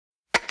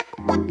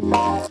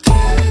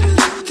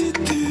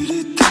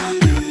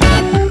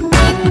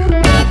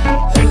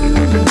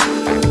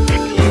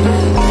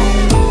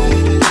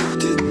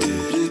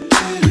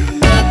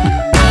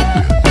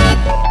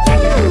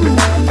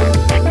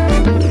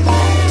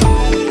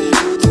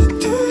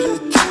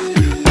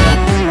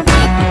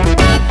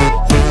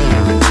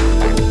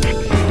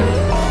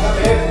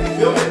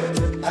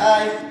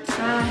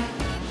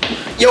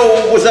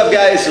Yo, what's up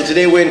guys? So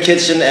today we're in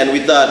kitchen and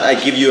we thought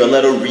I'd give you a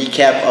little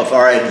recap of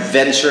our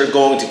adventure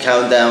going to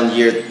countdown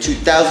year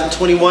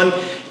 2021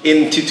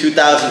 into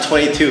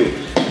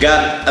 2022.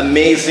 Got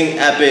amazing,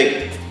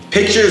 epic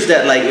pictures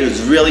that like it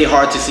was really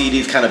hard to see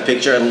these kind of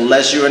pictures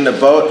unless you're in the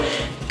boat.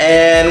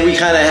 And we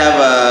kind of have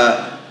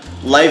a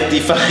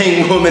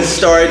life-defying moment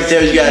story to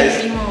tell you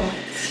guys.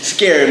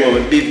 Scary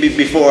moment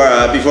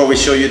before we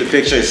show you the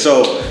pictures.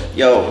 So,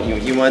 yo,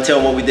 you want to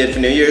tell them what we did for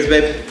New Year's,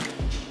 babe?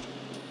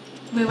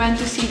 We went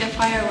to see the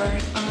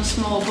fireworks on a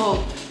small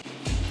boat.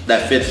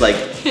 That fits like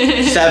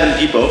 7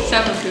 people.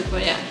 7 people,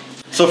 yeah.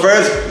 So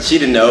first, she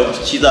didn't know.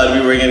 She thought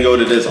we were gonna go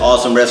to this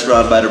awesome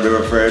restaurant by the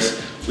river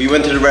first. We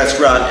went to the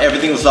restaurant,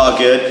 everything was all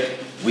good.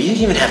 We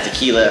didn't even have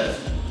tequila,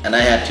 and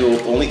I had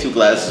only 2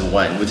 glasses of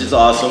wine, which is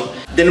awesome.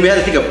 Then we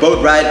had to take a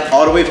boat ride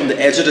all the way from the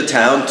edge of the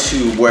town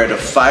to where the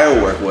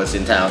firework was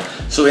in town.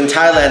 So in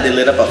Thailand, they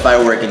lit up a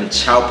firework in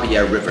Chao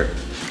Phraya River.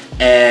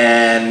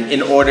 And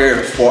in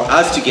order for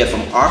us to get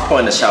from our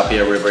point of Chao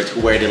Phraya River to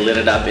where they lit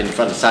it up in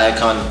front of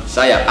Icon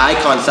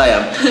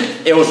Siam,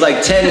 it was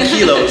like 10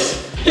 kilos.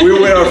 We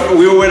were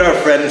with our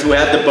friends who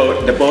had the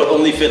boat. The boat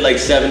only fit like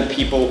 7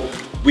 people.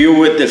 We were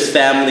with this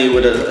family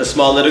with a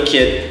small little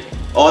kid.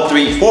 All 4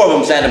 of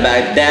them sat in the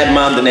back, dad,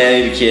 mom, the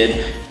nanny, the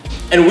kid.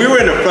 And we were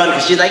in the front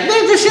because she's like,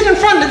 babe, just sit in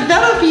front,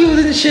 that'll be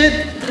using the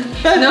shit.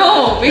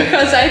 No,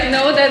 because I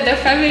know that the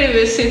family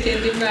will sit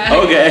in the back.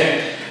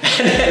 Okay.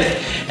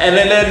 And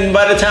then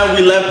by the time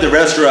we left the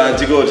restaurant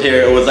to go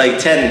here, it was like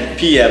 10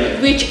 p.m.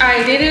 Which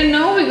I didn't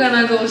know we're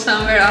gonna go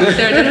somewhere after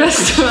the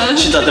restaurant.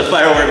 She thought the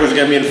firework was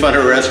gonna be in front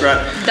of the restaurant.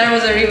 There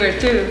was a river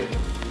too.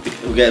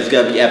 You guys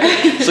gotta be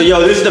epic. So yo,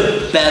 this is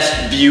the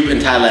best view in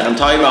Thailand. I'm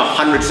talking about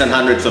hundreds and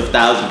hundreds of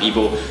thousands of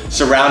people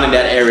surrounding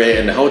that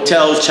area in the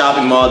hotels,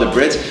 shopping mall, the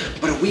bridge.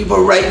 But we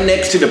were right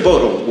next to the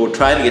boat. We were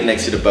trying to get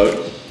next to the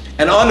boat.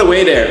 And on the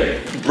way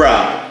there,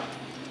 bruh,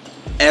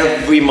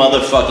 every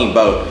motherfucking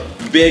boat,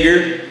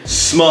 bigger,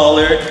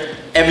 smaller,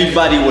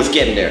 everybody was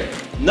getting there.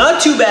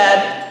 Not too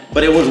bad,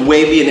 but it was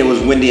wavy and it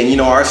was windy, and you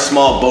know, our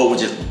small boat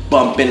was just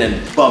bumping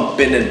and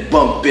bumping and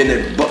bumping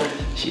and bumping.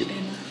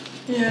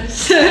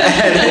 Yes.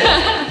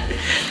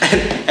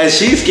 and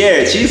she's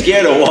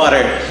scared of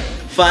water.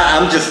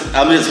 I'm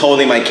just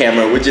holding my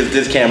camera, which is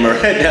this camera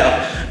right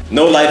now.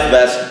 No life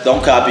vest,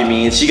 don't copy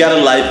me. And she got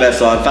a life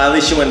vest on.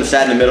 Finally, she went and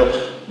sat in the middle.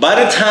 By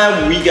the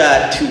time we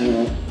got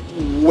to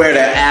where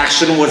the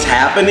action was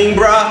happening,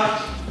 bruh,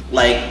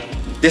 like,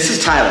 this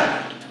is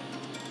Thailand.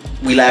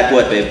 We lack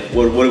what, babe?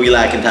 What do we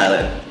lack in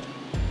Thailand?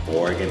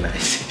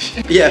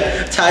 Organization.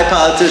 Yeah, Thai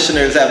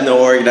politicians have no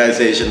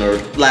organization or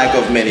lack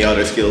of many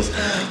other skills.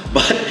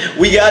 But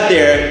we got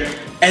there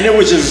and it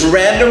was just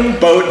random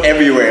boat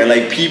everywhere.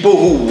 Like people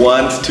who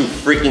want to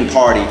freaking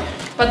party.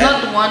 But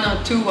not 1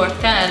 or 2 or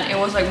 10, it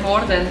was like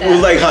more than that. It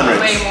was like hundreds.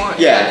 Way more.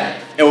 Yeah.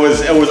 It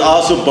was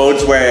also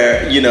boats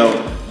where, you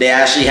know, they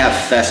actually have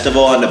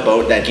festival on the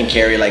boat that can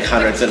carry like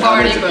hundreds and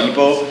hundreds of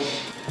people.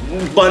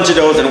 Bunch of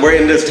those, and we're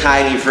in this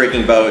tiny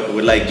freaking boat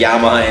with like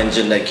Yamaha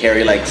engine that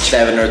carry like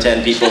 7 or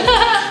 10 people.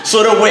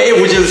 So the wave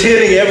was just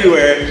hitting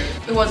everywhere.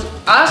 It was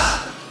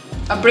us,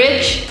 a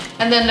bridge,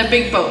 and then the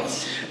big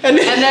boats. And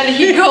then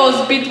he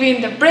goes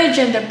between the bridge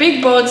and the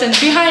big boats and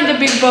behind the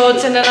big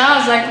boats, and then I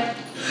was like,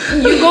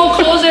 you go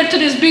closer to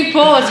these big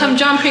boats, I'm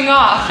jumping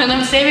off and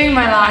I'm saving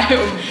my life.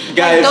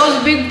 Guys, like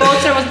those big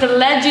boats, there was the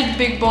legit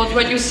big boats,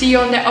 what you see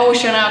on the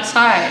ocean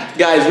outside.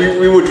 Guys,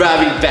 we were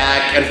driving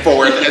back and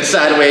forth and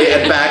sideways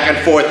and back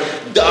and forth,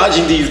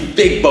 dodging these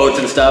big boats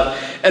and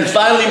stuff. And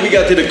finally we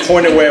got to the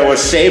corner where it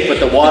was safe, but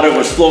the water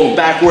was flowing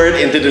backward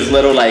into this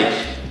little like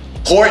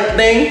port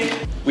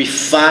thing. We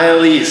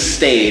finally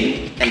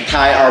stayed and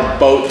tied our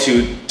boat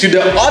to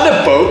the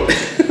other boat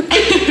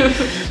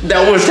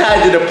that was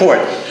tied to the port.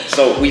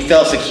 So we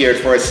felt secured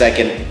for a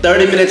second.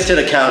 30 minutes to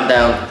the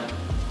countdown.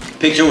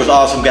 Picture was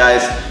awesome,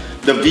 guys.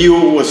 The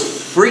view was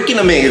freaking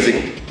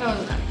amazing. That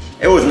was nice.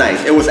 It was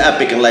nice. It was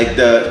epic, and like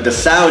the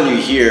sound you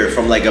hear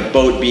from like a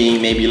boat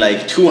being maybe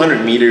like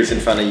 200 meters in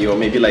front of you, or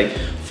maybe like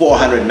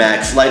 400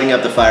 max, lighting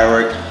up the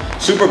firework.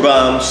 Super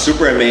bomb,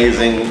 super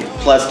amazing,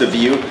 plus the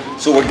view.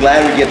 So we're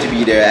glad we get to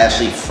be there,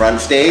 actually front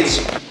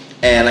stage.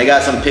 And I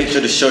got some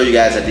pictures to show you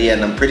guys at the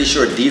end. I'm pretty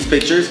sure these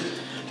pictures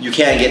you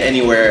can't get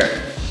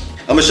anywhere.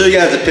 I'm gonna show you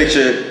guys a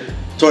picture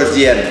towards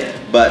the end,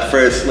 but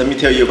first let me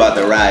tell you about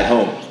the ride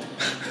home.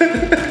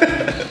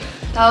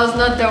 That was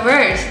not the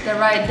worst. The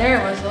ride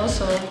there was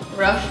also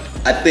rough.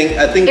 I think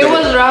it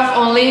was rough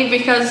only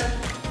because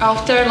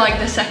after like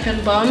the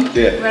second bump,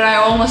 where I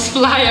almost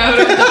fly out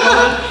of the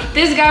boat,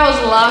 this guy was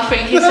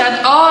laughing. He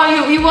said,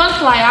 "Oh, you won't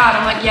fly out."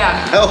 I'm like,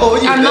 "Yeah,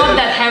 I'm not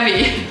that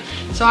heavy."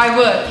 So I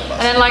would.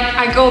 And then like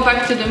I go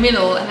back to the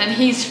middle and then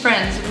his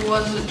friends who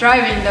was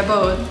driving the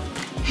boat,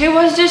 he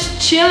was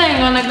just chilling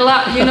on a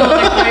glass, you know,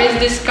 like there is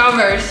this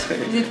covers.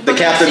 The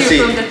captain's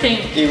seat. From the thing.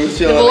 He was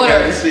chilling on the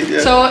captain's seat, yeah.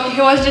 So he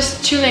was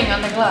just chilling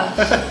on the glass.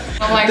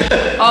 I'm like,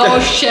 oh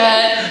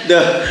shit.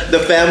 The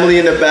family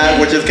in the back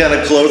were just kind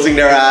of closing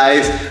their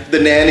eyes. The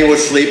nanny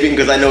was sleeping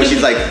because I know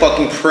she's like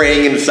fucking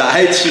praying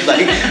inside. She's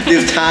like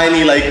this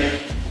tiny, like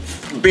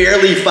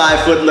barely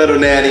 5 foot little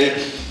nanny.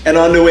 And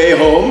on the way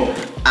home,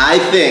 I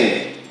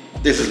think,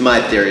 this is my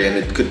theory and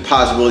it could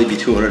possibly be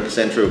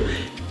 200% true.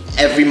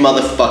 Every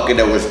motherfucker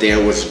that was there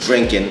was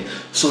drinking.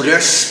 So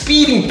they're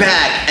speeding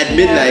back at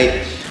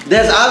midnight.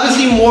 There's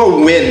obviously more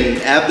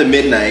wind after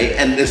midnight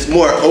and it's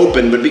more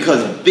open, but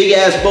because big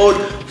ass boat,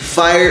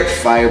 fireman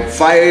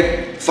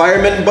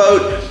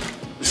boat,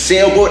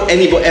 sailboat,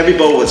 every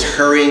boat was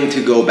hurrying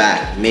to go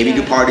back. Maybe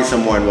to party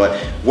somewhere and what.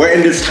 We're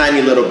in this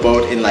tiny little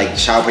boat in like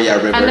Chao Phraya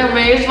River. And the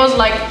waves was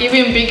like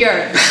even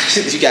bigger.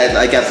 You guys,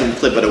 I got some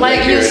clip of the wave.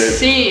 Like you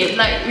see,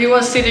 like we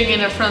was sitting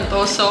in the front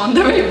also on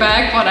the way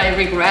back, but I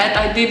regret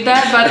I did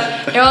that,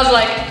 but it was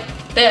like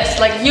this,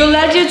 like you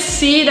legit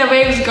see the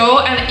waves go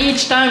and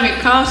each time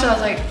it comes, I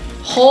was like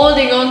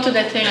holding on to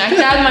the thing. I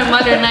told my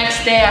mother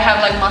next day I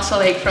have like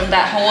muscle ache from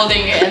that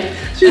holding it.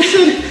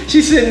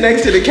 She's sitting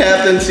next to the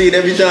captain's seat.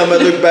 Every time I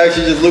look back,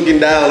 she's just looking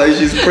down like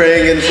she's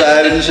praying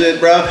inside and shit,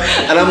 bro.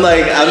 And I'm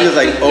just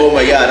like, oh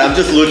my God. I'm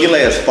just looking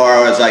like as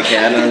far as I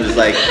can. And I'm just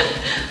like,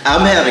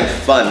 I'm having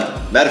fun.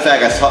 Matter of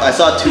fact, I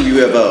saw 2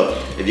 UFO.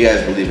 If you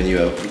guys believe in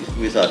UFO,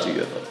 we saw 2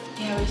 UFO.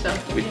 Yeah, we saw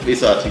 2. We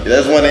saw 2.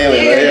 There's one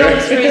alien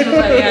right here.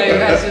 Yeah, you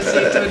guys will see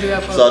 2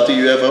 UFO. Saw 2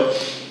 UFO.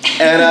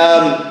 And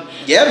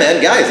yeah,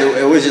 man, guys,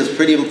 it was just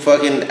pretty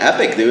fucking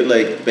epic, dude.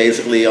 Like,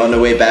 basically, on the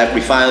way back,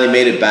 we finally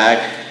made it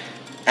back.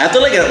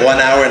 After like a 1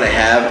 hour and a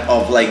half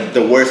of like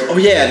the worst, oh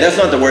yeah, that's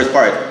not the worst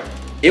part.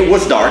 It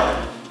was dark.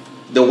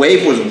 The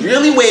wave was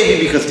really wavy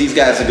because these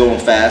guys are going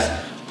fast.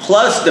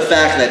 Plus the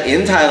fact that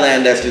in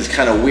Thailand, there's this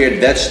kind of weird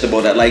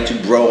vegetable that like to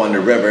grow on the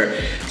river.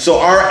 So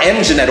our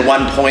engine at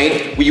one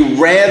point, we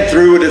ran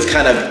through this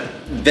kind of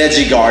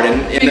veggie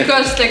garden.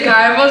 Because the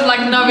guy was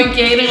like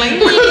navigating like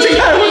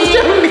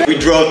we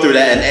drove through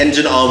that and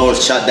engine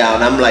almost shut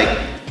down. I'm like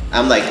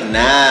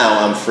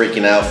now I'm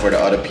freaking out for the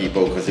other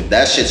people because if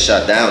that shit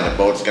shut down, the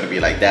boat's gonna be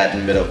like that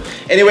in the middle.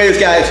 Anyways,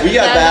 guys, we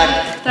got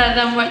back.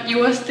 That's what you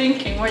was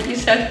thinking, what you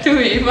said to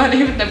me, what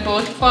if the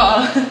boat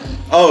fall?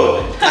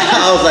 Oh,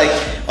 I was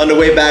like, on the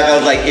way back, I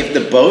was like, if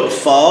the boat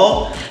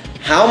fall,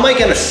 how am I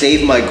gonna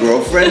save my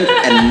girlfriend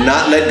and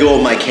not let go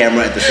of my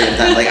camera at the same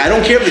time? Like, I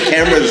don't care if the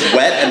camera is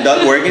wet and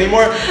doesn't work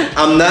anymore.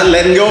 I'm not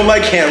letting go of my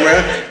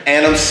camera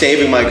and I'm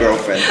saving my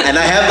girlfriend. And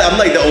I'm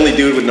like the only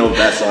dude with no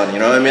vest on, you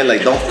know what I mean?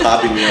 Like, don't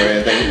copy me or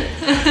anything.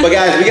 But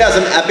guys, we got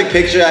some epic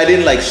picture. I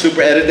didn't like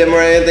super edit them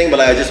or anything, but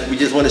we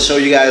just want to show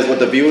you guys what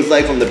the view was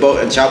like from the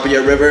boat in Chao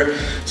Phraya River.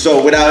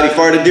 So without any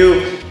further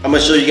ado, I'm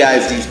gonna show you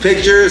guys these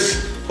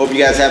pictures. Hope you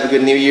guys have a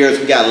good New Year's.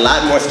 We got a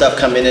lot more stuff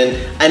coming in.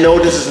 I know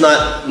this is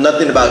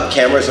nothing about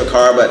cameras or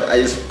car, but I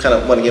just kind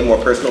of want to get more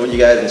personal with you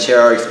guys and share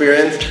our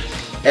experience.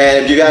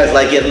 And if you guys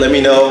like it, let me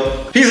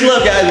know. Peace and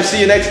love, guys. We'll see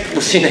you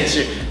next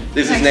year.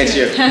 This is next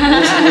year.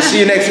 We'll see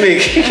you next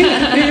week.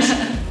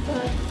 Peace.